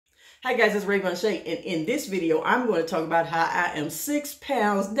Hi guys, it's Raevonshae, and in this video, I'm going to talk about how I am 6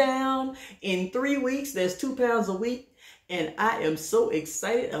 pounds down in 3 weeks. That's 2 pounds a week, and I am so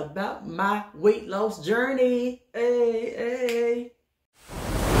excited about my weight loss journey. Hey.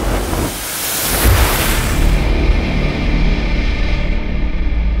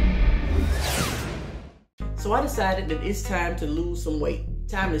 So I decided that it's time to lose some weight.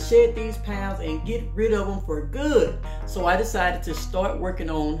 Time to shed these pounds and get rid of them for good. So I decided to start working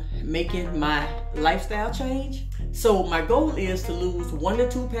on making my lifestyle change. So my goal is to lose 1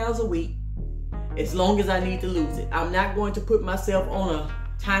 to 2 pounds a week as long as I need to lose it. I'm not going to put myself on a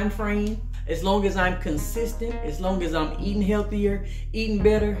time frame. As long as I'm consistent, as long as I'm eating healthier, eating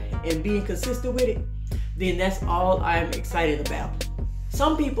better, and being consistent with it, then that's all I'm excited about.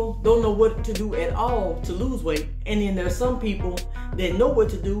 Some people don't know what to do at all to lose weight, and then there's some people that know what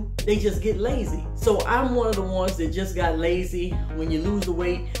to do, they just get lazy. So I'm one of the ones that just got lazy. When you lose the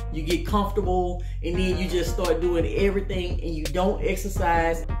weight, you get comfortable, and then you just start doing everything, and you don't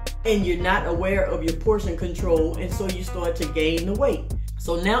exercise, and you're not aware of your portion control, and so you start to gain the weight.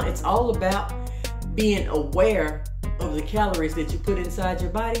 So now it's all about being aware of the calories that you put inside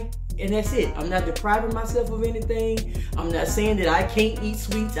your body. And that's it. I'm not depriving myself of anything. I'm not saying that I can't eat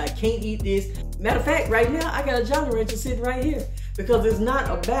sweets, I can't eat this. Matter of fact, right now, I got a Jolly Rancher sitting right here because it's not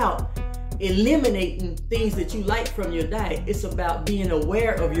about eliminating things that you like from your diet. It's about being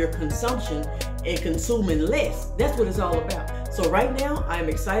aware of your consumption and consuming less. That's what it's all about. So right now, I'm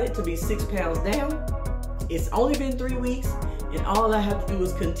excited to be 6 pounds down. It's only been 3 weeks, and all I have to do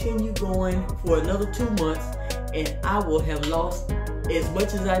is continue going for another 2 months, and I will have lost as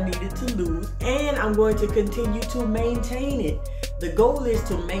much as I needed to lose, and I'm going to continue to maintain it. The goal is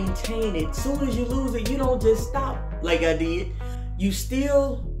to maintain it. As soon as you lose it, you don't just stop like I did. You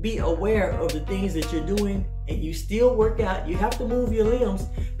still be aware of the things that you're doing, and you still work out. You have to move your limbs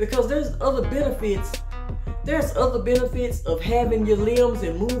because there's other benefits. There's other benefits of having your limbs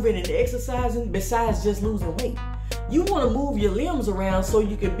and moving and exercising besides just losing weight. You want to move your limbs around so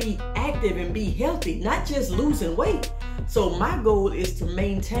you can be active and be healthy, not just losing weight. So my goal is to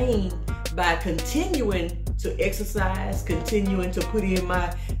maintain by continuing to exercise, continuing to put in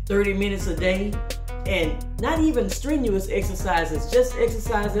my 30 minutes a day, and not even strenuous exercises, just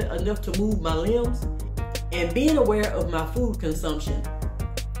exercising enough to move my limbs and being aware of my food consumption.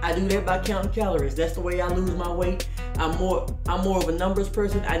 I do that by counting calories. That's the way I lose my weight. I'm more of a numbers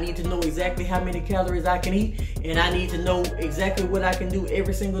person. I need to know exactly how many calories I can eat, and I need to know exactly what I can do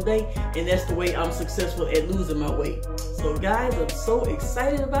every single day, and that's the way I'm successful at losing my weight. So guys, I'm so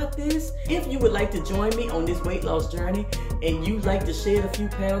excited about this. If you would like to join me on this weight loss journey and you'd like to shed a few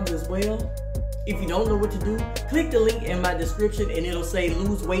pounds as well, if you don't know what to do, click the link in my description and it'll say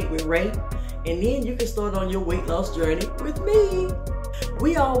Lose Weight with Ray, and then you can start on your weight loss journey with me.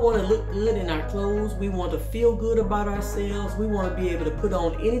 We all want to look good in our clothes. We want to feel good about ourselves. We want to be able to put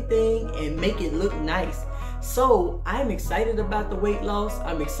on anything and make it look nice. So I'm excited about the weight loss.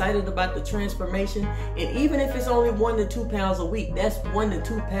 I'm excited about the transformation. And even if it's only 1 to 2 pounds a week, that's 1 to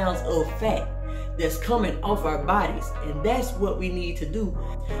 2 pounds of fat that's coming off our bodies. And that's what we need to do,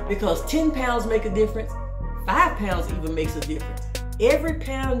 because 10 pounds make a difference. 5 pounds even makes a difference. Every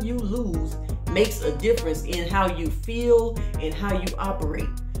pound you lose makes a difference in how you feel and how you operate.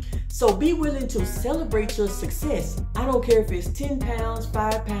 So be willing to celebrate your success. I don't care if it's 10 pounds,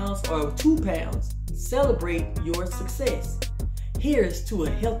 5 pounds, or 2 pounds. Celebrate your success. Here's to a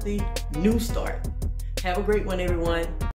healthy new start. Have a great one, everyone.